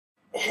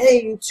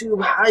Hey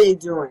YouTube, how you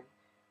doing?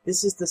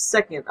 This is the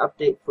second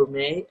update for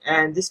May,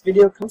 and this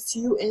video comes to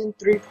you in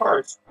 3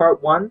 parts.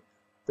 Part 1,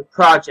 the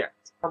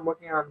project. I'm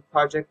working on a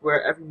project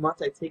where every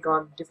month I take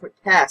on a different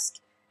task,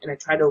 and I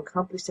try to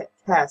accomplish that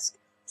task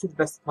to the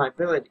best of my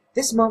ability.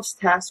 This month's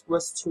task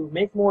was to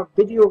make more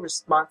video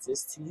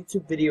responses to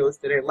YouTube videos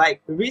that I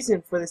like. The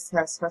reason for this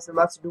task has a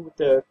lot to do with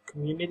the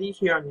community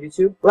here on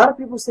YouTube. A lot of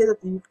people say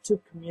that the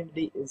YouTube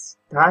community is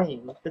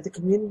dying, that the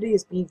community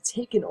is being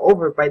taken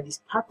over by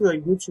these popular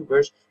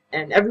YouTubers,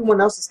 and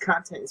everyone else's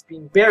content is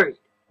being buried.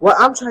 What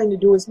I'm trying to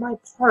do is my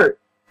part.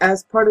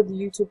 As part of the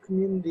YouTube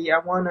community, I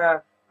want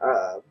to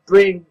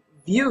bring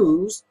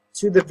views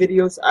to the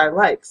videos I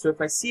like. So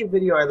if I see a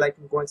video I like,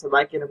 I'm going to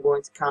like it, I'm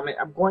going to comment,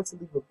 I'm going to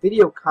leave a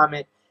video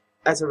comment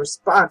as a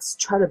response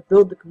to try to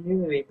build the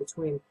community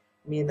between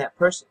me and that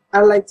person.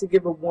 I'd like to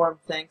give a warm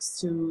thanks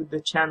to the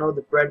channel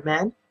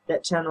theBreadmen.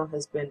 That channel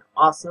has been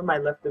awesome. I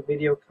left a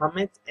video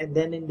comment, and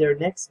then in their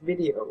next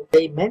video,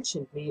 they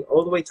mentioned me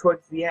all the way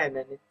towards the end,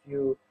 and if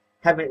you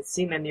haven't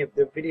seen any of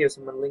their videos,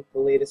 I'm going to link the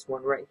latest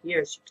one right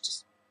here, so you can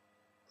just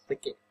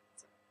click it.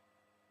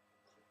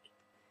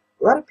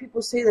 A lot of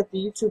people say that the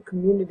YouTube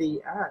community,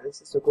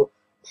 this is so cool.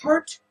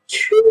 Part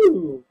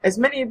 2! As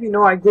many of you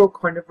know, I grow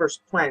carnivorous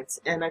plants,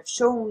 and I've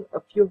shown a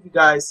few of you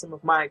guys some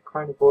of my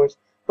carnivores,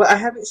 but I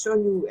haven't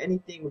shown you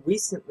anything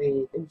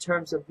recently in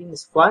terms of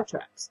Venus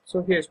flytraps.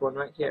 So here's one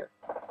right here.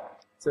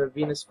 It's a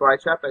Venus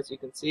flytrap, as you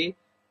can see,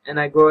 and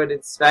I grow it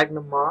in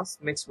sphagnum moss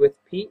mixed with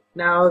peat.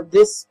 Now,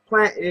 this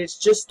plant is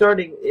just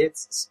starting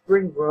its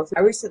spring growth. I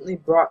recently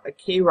brought a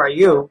K.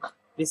 Ryu.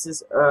 This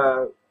is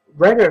a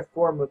redder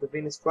form of the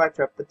Venus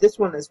flytrap, but this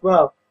one as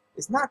well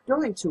is not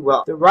doing too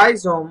well. The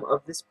rhizome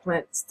of this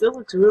plant still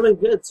looks really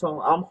good,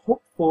 so I'm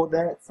hopeful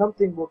that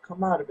something will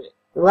come out of it.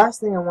 The last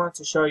thing I want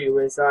to show you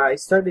is I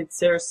started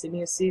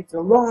Sarracenia seeds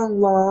a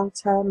long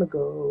time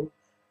ago.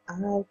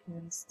 I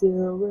can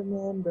still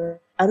remember.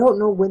 I don't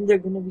know when they're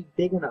going to be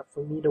big enough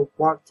for me to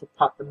want to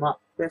pot them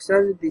up. So I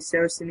started the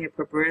Sarracenia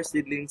purpurea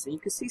seedlings, and you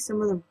can see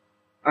some of them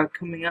are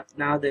coming up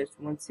now. There's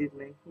one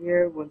seedling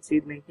here, one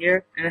seedling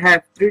here, and I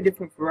have 3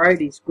 different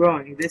varieties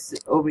growing. This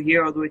over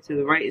here all the way to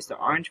the right is the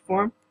orange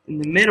form. In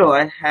the middle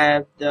I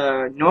have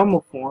the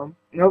normal form,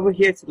 and over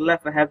here to the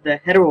left I have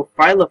the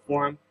heterophylla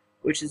form,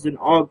 which is an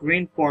all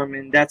green form,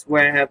 and that's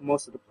where I have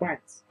most of the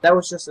plants. That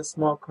was just a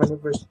small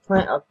carnivorous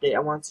plant update. I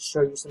wanted to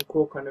show you some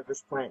cool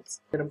carnivorous plants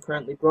that I'm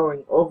currently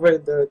growing. Over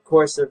the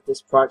course of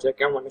this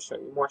project, I want to show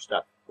you more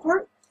stuff.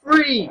 Part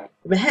 3!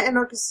 The Manhattan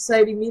Orchid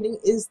Society meeting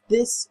is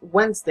this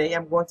Wednesday.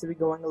 I'm going to be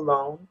going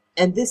alone.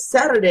 And this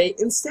Saturday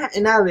in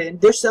Staten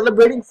Island, they're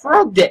celebrating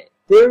Frog Day.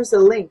 There's a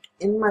link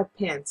in my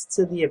pants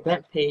to the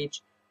event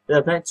page, the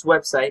event's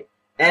website,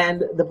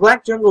 and the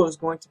Black Jungle is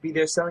going to be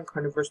there selling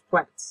carnivorous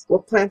plants.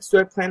 What plants do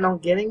I plan on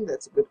getting?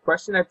 That's a good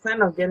question. I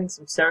plan on getting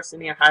some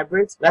Sarracenia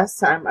hybrids. Last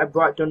time I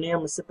brought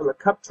Donea muscipula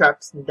cup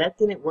traps, and that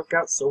didn't work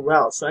out so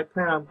well, so I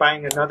plan on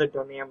buying another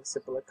Donea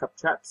muscipula cup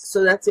traps.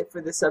 So that's it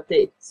for this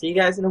update. See you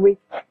guys in a week.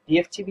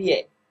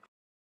 DFTBA.